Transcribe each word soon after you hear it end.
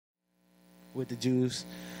with the juice,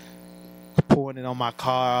 pouring it on my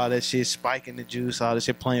car, all that shit, spiking the juice, all that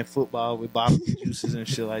shit, playing football with bottles of juices and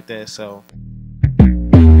shit like that. So.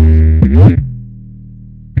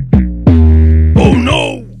 Oh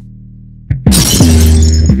no!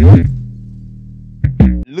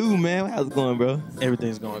 Lou, man, how's it going, bro?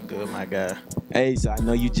 Everything's going good, my guy. Hey, so I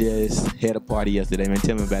know you just had a party yesterday, man.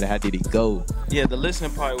 Tell me about it. How did it go? Yeah, the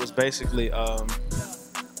listening party was basically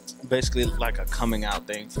like a coming out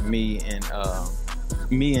thing for me and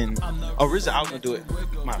originally I was gonna do it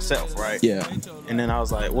myself, right? Yeah. And then I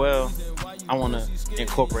was like, well, I want to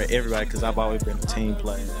incorporate everybody because I've always been a team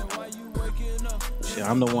player. Shit,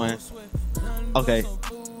 I'm the one. Okay,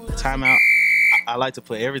 timeout. I like to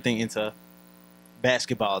put everything into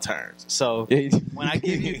basketball terms. So when I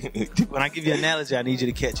give you an analogy, I need you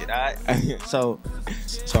to catch it. All right. So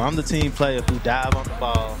I'm the team player who dive on the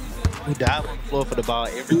ball, who dive on the floor for the ball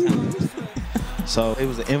every time. So it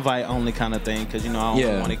was an invite only kind of thing because I only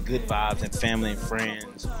wanted good vibes and family and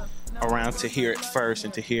friends around to hear it first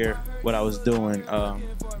and to hear what I was doing.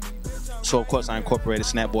 So of course I incorporated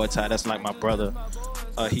Snapboitye. That's like my brother.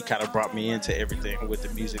 He kind of brought me into everything with the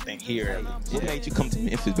music thing here. What made you come to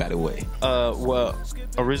Memphis, by the way? Well,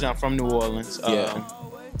 originally I'm from New Orleans.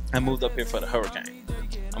 I moved up here for the hurricane.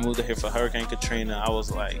 I moved up here for Hurricane Katrina. I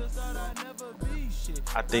was like,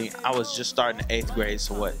 I think I was just starting the 8th grade,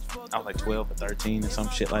 so what? I was like 12 or 13 or some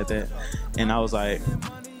shit like that. And I was like,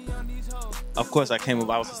 of course I came up,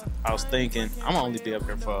 I was thinking, I'm gonna only be up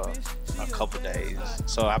here for a couple days.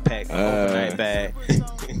 So I packed an overnight bag.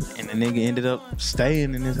 And the nigga ended up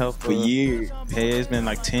staying in his house for years. Yeah, it's been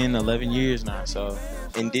like 10, 11 years now. So.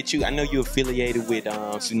 And I know you affiliated with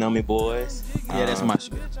Tsunami Boys. Yeah, that's my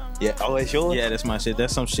shit. Yeah, oh, it's yours? Yeah, that's my shit.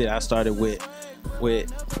 That's some shit I started with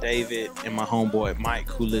David and my homeboy Mike,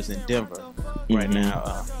 who lives in Denver right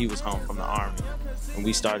now. He was home from the Army. And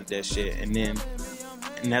we started that shit. And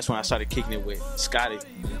that's when I started kicking it with Scotty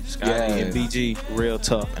and BG, real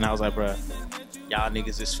tough. And I was like, bro, y'all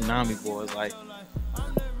niggas is Tsunami Boys. Like,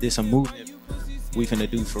 this a movement we finna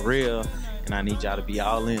do for real. And I need y'all to be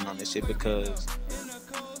all in on this shit because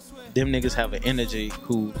them niggas have an energy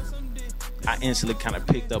who I instantly kind of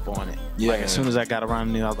picked up on it. Yeah. Like, as soon as I got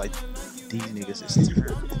around them, I was like, these niggas is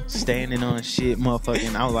standing on shit,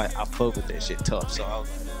 motherfucking. I was like, I fuck with that shit tough. So I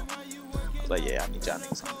was like, yeah, I need y'all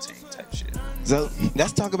niggas on the team type shit. So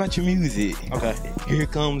let's talk about your music. Okay. Here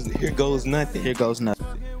Goes Nothing. Here Goes Nothing.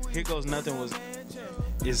 Here Goes Nothing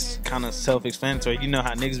is kind of self-explanatory. You know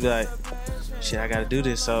how niggas be like, shit, I gotta do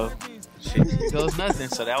this, so shit, here goes nothing.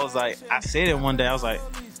 So that was like, I said it one day, I was like,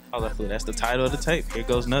 fool, that's the title of the tape. Here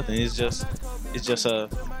goes nothing. It's just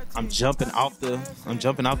I'm jumping off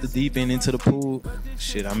the deep end into the pool.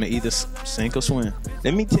 Shit, I'm gonna either sink or swim.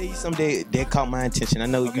 Let me tell you something that caught my attention. I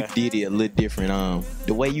know you did it a little different.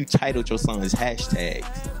 The way you titled your song is hashtags.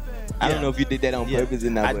 I don't know if you did that on purpose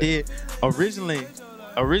or not. I did. Originally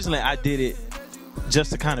I did it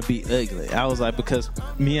just to kind of be ugly. I was like, because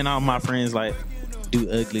me and all my friends like do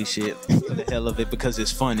ugly shit for the hell of it because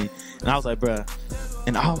it's funny. And I was like, bruh,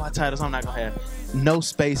 in all my titles, I'm not gonna have no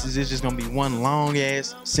spaces. It's just gonna be one long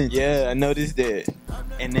ass sentence. Yeah, I noticed that.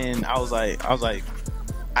 And then I was like,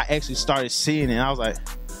 I actually started seeing it. And I was like,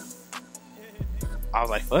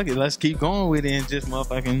 fuck it, let's keep going with it and just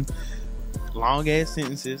motherfucking long ass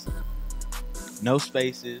sentences, no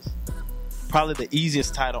spaces. Probably the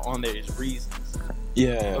easiest title on there is Reasons.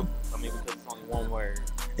 Yeah. I mean, because it's only one word.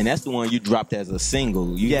 And that's the one you dropped as a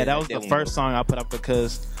single. That was the first song I put up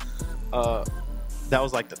because that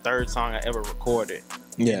was like the third song I ever recorded.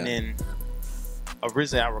 Yeah. And then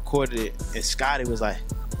originally I recorded it and Scotty was like,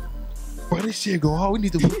 bro, this shit go hard. We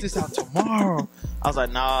need to put this out tomorrow. I was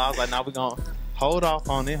like, nah, we're going to hold off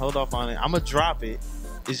on it. I'm going to drop it.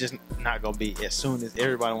 It's just not going to be as soon as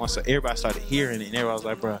everybody wants to. Everybody started hearing it and everybody was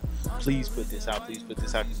like, bro, please put this out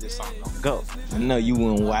because this song going to go. I know you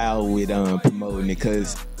went wild with promoting it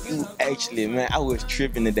because you actually, man, I was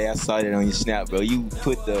tripping the day I saw that on your Snap, bro. You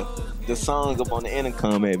put the song up on the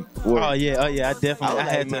intercom at work. Oh yeah, I definitely.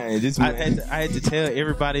 I had to tell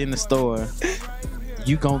everybody in the store,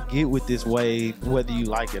 you gonna get with this wave whether you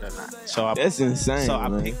like it or not. So that's insane. So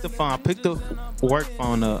man. I picked the phone, I picked the work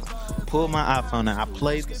phone up, pulled my iPhone out, I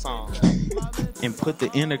played the song, and put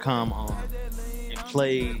the intercom on, and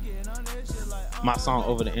played my song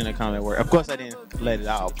over the intercom at work. Of course, I didn't let it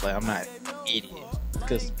all play. I'm not an idiot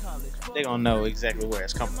because they gonna know exactly where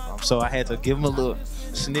it's coming from. So I had to give them a little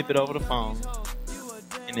snippet over the phone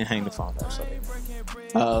and then hang the phone up. So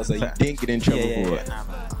you didn't get in trouble for it. Nah.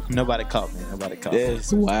 Nobody caught me.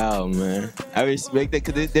 That's wild, man. I respect that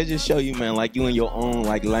because they just show you, man, like you in your own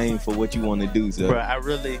like lane for what you want to do. So, bro,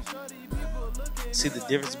 see the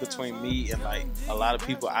difference between me and like a lot of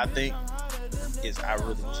people, I think, is I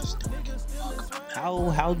really just don't give a fuck.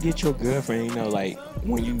 How did your girlfriend, you know, like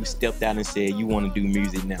when you stepped out and said you want to do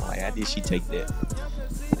music now, like how did she take that?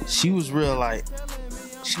 She was real like,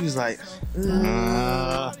 she was like,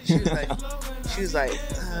 nah.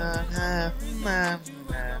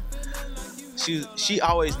 She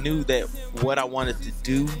always knew that what I wanted to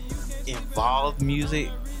do involved music,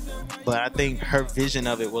 but I think her vision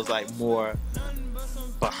of it was like more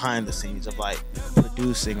behind the scenes of like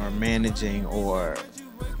producing or managing or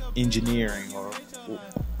engineering or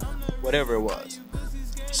whatever it was.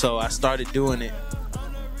 So I started doing it,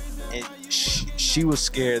 and she was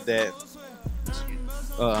scared that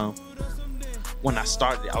when I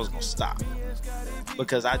started it, I was gonna stop,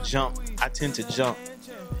 because I tend to jump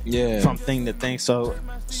from thing to thing. So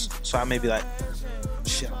I may be like,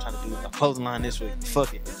 shit, I'm trying to do a clothing line this week.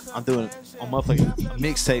 Fuck it, I'm doing a motherfucking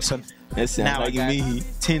mixtape. So now like I got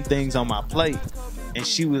 10 things on my plate, and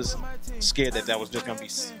she was scared that was just gonna be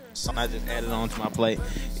something I just added on to my plate.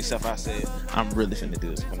 Except I said, I'm really finna do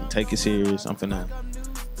this. I'm gonna take it serious. I'm finna,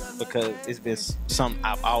 because it's been something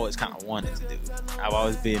I've always kind of wanted to do. I've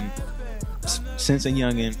always been, since a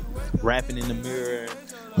youngin', rapping in the mirror,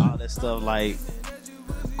 all that stuff. Like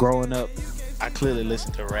growing up, I clearly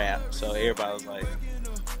listened to rap, so everybody was like,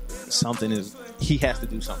 he has to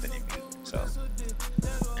do something in music. So,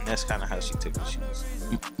 and that's kind of how she took it. She was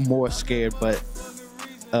more scared, but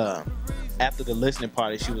after the listening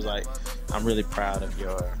party, she was like, I'm really proud of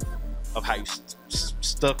how you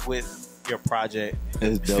stuck with your project,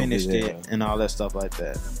 finished it, and all that stuff like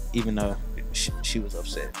that. Even though she was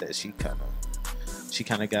upset that she kind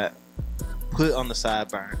of got put on the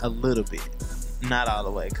sideburn a little bit, not all the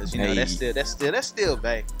way, because you know that's still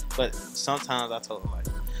bad. But sometimes I told her, like,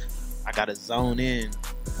 I gotta zone in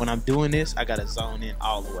when I'm doing this. I gotta zone in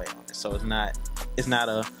all the way on it. So it's not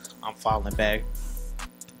a I'm falling back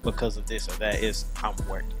because of this or that. It's I'm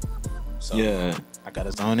working. So I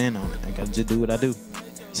gotta zone in on it. I gotta just do what I do.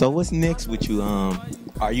 So what's next with you?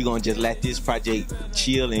 Are you gonna just let this project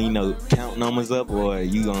chill and, you know, count numbers up, or are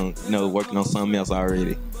you gonna, you know, working on something else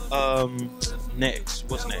already? What's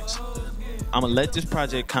next? I'm gonna let this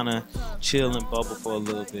project kind of chill and bubble for a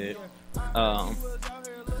little bit.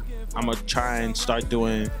 I'm gonna try and start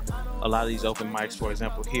doing a lot of these open mics, for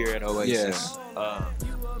example, here at Oasis.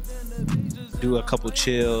 Do a couple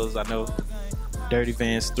chills. I know Dirty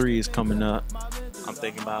Vans 3 is coming up. I'm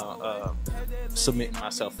thinking about submitting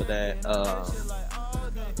myself for that.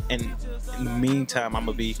 And in the meantime, I'm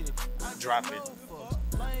gonna be dropping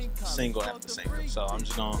single after single.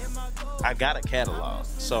 So I got a catalog.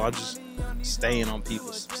 So I'm just staying in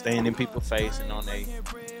people's face and on their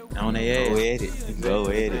ass. Go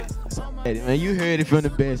at it. Man, you heard it from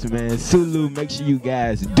the best, man. Sulu, make sure you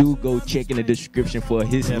guys do go check in the description for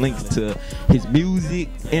his links to his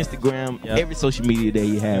music, Instagram, every social media that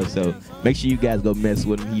he has. So make sure you guys go mess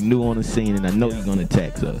with him. He new on the scene, and I know he's gonna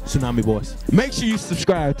attack. So Tsunami Boys, make sure you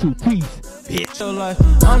subscribe too, please. So like,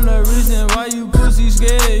 I'm the reason why you pussy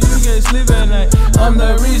scared, you can't sleep at night. I'm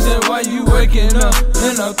the reason why you waking up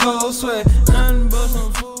in a cold sweat.